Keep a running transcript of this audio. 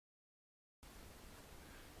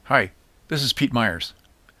Hi, this is Pete Myers.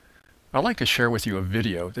 I'd like to share with you a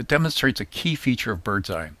video that demonstrates a key feature of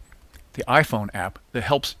BirdsEye, the iPhone app that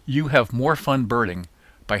helps you have more fun birding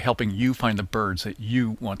by helping you find the birds that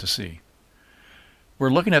you want to see. We're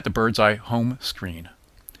looking at the BirdsEye home screen.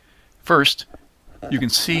 First, you can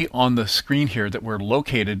see on the screen here that we're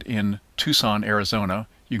located in Tucson, Arizona.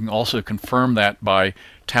 You can also confirm that by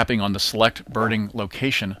tapping on the Select Birding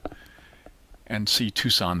Location and see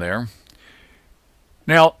Tucson there.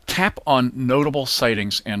 Now tap on Notable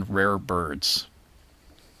Sightings and Rare Birds.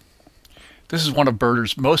 This is one of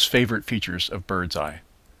birders' most favorite features of BirdsEye.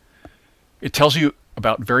 It tells you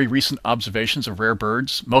about very recent observations of rare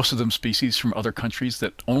birds, most of them species from other countries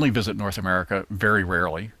that only visit North America very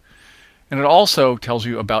rarely. And it also tells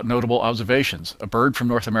you about notable observations, a bird from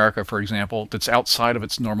North America, for example, that's outside of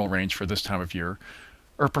its normal range for this time of year,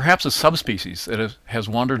 or perhaps a subspecies that has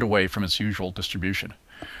wandered away from its usual distribution.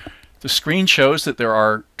 The screen shows that there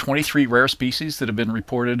are 23 rare species that have been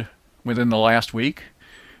reported within the last week,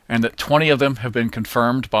 and that 20 of them have been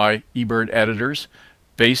confirmed by eBird editors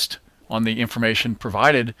based on the information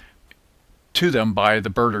provided to them by the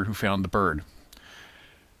birder who found the bird.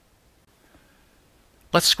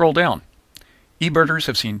 Let's scroll down. eBirders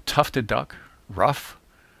have seen tufted duck, ruff,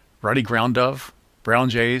 ruddy ground dove, brown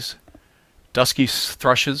jays, dusky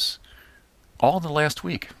thrushes, all in the last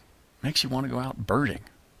week. Makes you want to go out birding.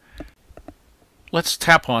 Let's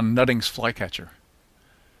tap on Nutting's flycatcher.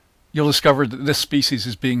 You'll discover that this species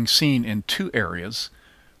is being seen in two areas,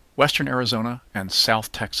 western Arizona and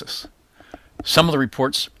South Texas. Some of the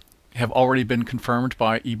reports have already been confirmed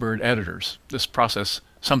by eBird editors. This process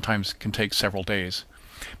sometimes can take several days.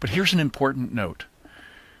 But here's an important note.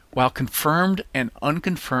 While confirmed and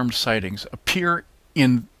unconfirmed sightings appear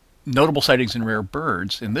in Notable Sightings and Rare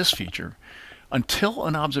Birds in this feature, until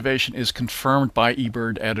an observation is confirmed by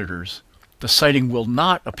eBird editors, the sighting will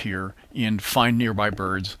not appear in Find Nearby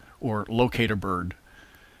Birds or Locate a Bird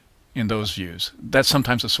in those views. That's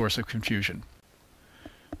sometimes a source of confusion.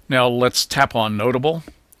 Now let's tap on Notable,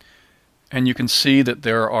 and you can see that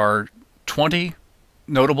there are 20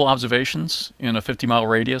 notable observations in a 50-mile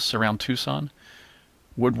radius around Tucson.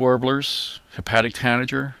 Wood warblers, hepatic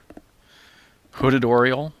tanager, hooded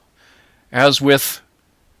oriole. As with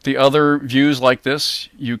the other views like this,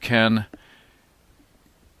 you can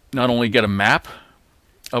not only get a map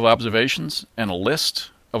of observations and a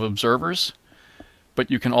list of observers,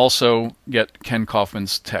 but you can also get Ken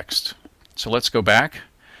Kaufman's text. So let's go back.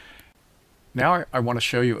 Now I want to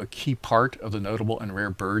show you a key part of the Notable and Rare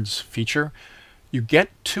Birds feature. You get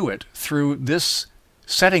to it through this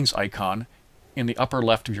settings icon in the upper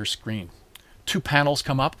left of your screen. Two panels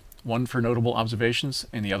come up, one for notable observations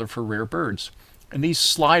and the other for rare birds. And these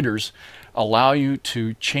sliders allow you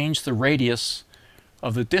to change the radius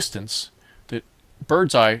of the distance that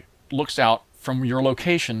BirdsEye looks out from your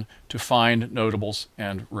location to find notables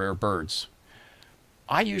and rare birds.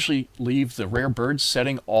 I usually leave the rare birds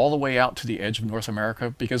setting all the way out to the edge of North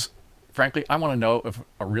America because, frankly, I want to know if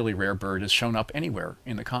a really rare bird has shown up anywhere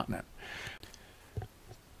in the continent.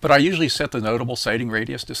 But I usually set the notable sighting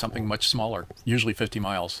radius to something much smaller, usually 50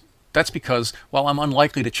 miles. That's because, while I'm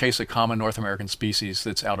unlikely to chase a common North American species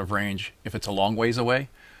that's out of range if it's a long ways away,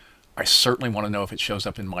 I certainly want to know if it shows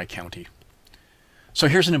up in my county. So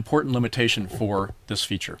here's an important limitation for this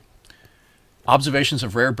feature. Observations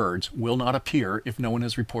of rare birds will not appear if no one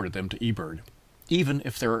has reported them to eBird, even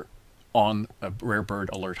if they're on a rare bird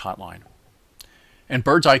alert hotline. And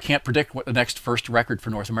BirdsEye can't predict what the next first record for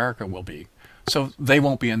North America will be, so they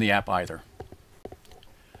won't be in the app either.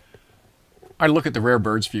 I look at the rare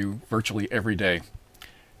birds view virtually every day.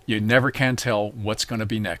 You never can tell what's going to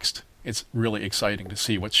be next. It's really exciting to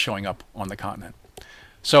see what's showing up on the continent.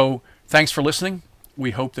 So thanks for listening.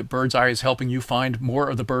 We hope that BirdsEye is helping you find more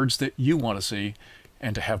of the birds that you want to see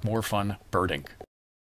and to have more fun birding.